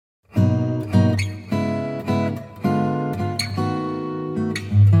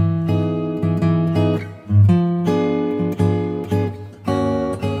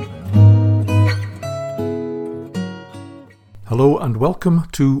Hello and welcome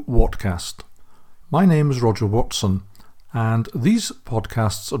to Whatcast. My name is Roger Watson, and these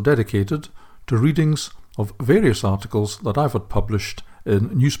podcasts are dedicated to readings of various articles that I've had published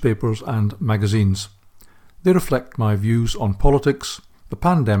in newspapers and magazines. They reflect my views on politics, the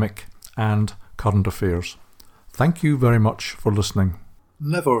pandemic, and current affairs. Thank you very much for listening.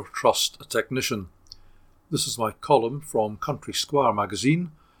 Never trust a technician. This is my column from Country Squire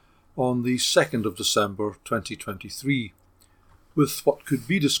magazine on the 2nd of December 2023. With what could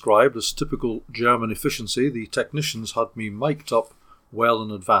be described as typical German efficiency, the technicians had me mic'd up well in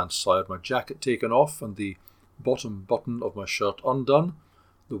advance. I had my jacket taken off and the bottom button of my shirt undone.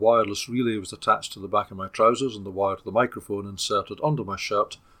 The wireless relay was attached to the back of my trousers and the wire to the microphone inserted under my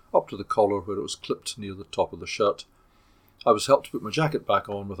shirt up to the collar where it was clipped near the top of the shirt. I was helped to put my jacket back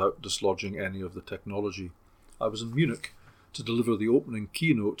on without dislodging any of the technology. I was in Munich to deliver the opening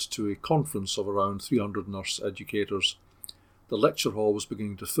keynote to a conference of around 300 nurse educators. The lecture hall was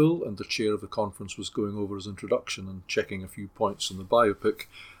beginning to fill, and the chair of the conference was going over his introduction and checking a few points in the biopic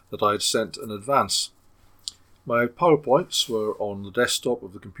that I had sent in advance. My PowerPoints were on the desktop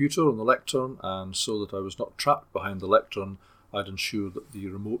of the computer on the lectern, and so that I was not trapped behind the lectern, I'd ensured that the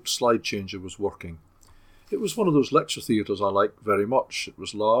remote slide changer was working. It was one of those lecture theatres I like very much. It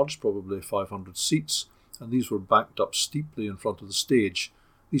was large, probably 500 seats, and these were banked up steeply in front of the stage.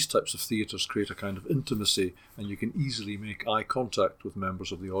 These types of theatres create a kind of intimacy, and you can easily make eye contact with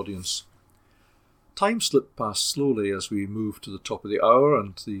members of the audience. Time slipped past slowly as we moved to the top of the hour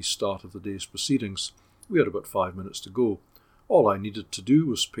and the start of the day's proceedings. We had about 5 minutes to go. All I needed to do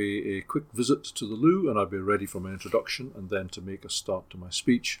was pay a quick visit to the loo, and I'd be ready for my introduction and then to make a start to my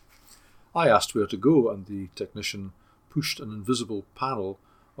speech. I asked where to go, and the technician pushed an invisible panel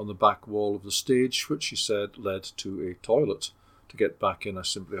on the back wall of the stage, which he said led to a toilet. To get back in, I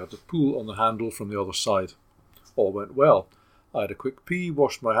simply had to pull on the handle from the other side. All went well. I had a quick pee,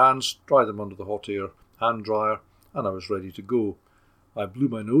 washed my hands, dried them under the hot air hand dryer, and I was ready to go. I blew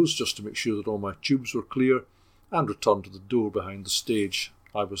my nose just to make sure that all my tubes were clear, and returned to the door behind the stage.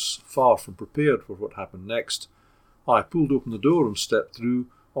 I was far from prepared for what happened next. I pulled open the door and stepped through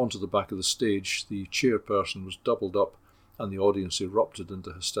onto the back of the stage. The chairperson was doubled up, and the audience erupted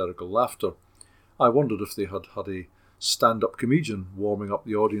into hysterical laughter. I wondered if they had had a stand-up comedian warming up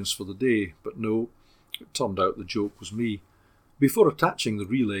the audience for the day, but no, it turned out the joke was me. Before attaching the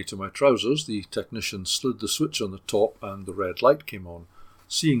relay to my trousers, the technician slid the switch on the top and the red light came on.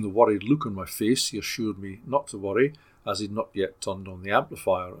 Seeing the worried look on my face, he assured me not to worry, as he'd not yet turned on the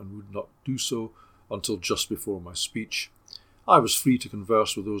amplifier and would not do so until just before my speech. I was free to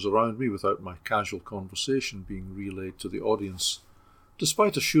converse with those around me without my casual conversation being relayed to the audience.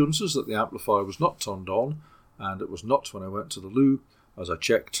 Despite assurances that the amplifier was not turned on, and it was not when I went to the loo, as I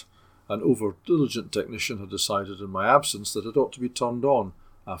checked, an over-diligent technician had decided in my absence that it ought to be turned on.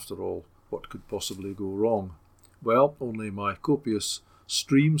 After all, what could possibly go wrong? Well, only my copious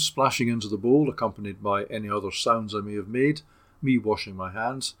stream splashing into the bowl, accompanied by any other sounds I may have made, me washing my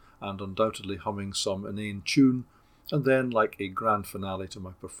hands, and undoubtedly humming some inane tune, and then, like a grand finale to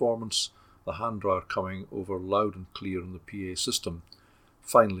my performance, the hand dryer coming over loud and clear in the PA system.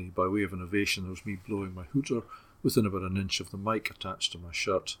 Finally, by way of innovation, there was me blowing my hooter within about an inch of the mic attached to my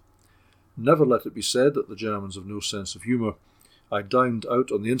shirt. Never let it be said that the Germans have no sense of humour. I dined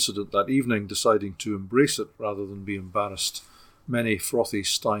out on the incident that evening, deciding to embrace it rather than be embarrassed. Many frothy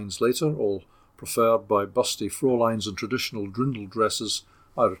steins later, all preferred by busty Fräuleins in traditional drindle dresses,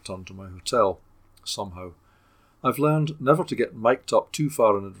 I returned to my hotel. Somehow. I've learned never to get mic'd up too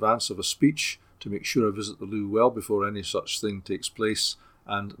far in advance of a speech, to make sure I visit the loo well before any such thing takes place,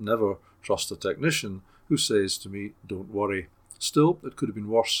 and never trust a technician who says to me, "Don't worry." Still, it could have been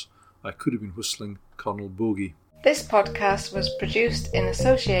worse. I could have been whistling Colonel Bogey. This podcast was produced in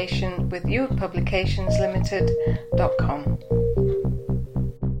association with YouthPublicationsLimited.com.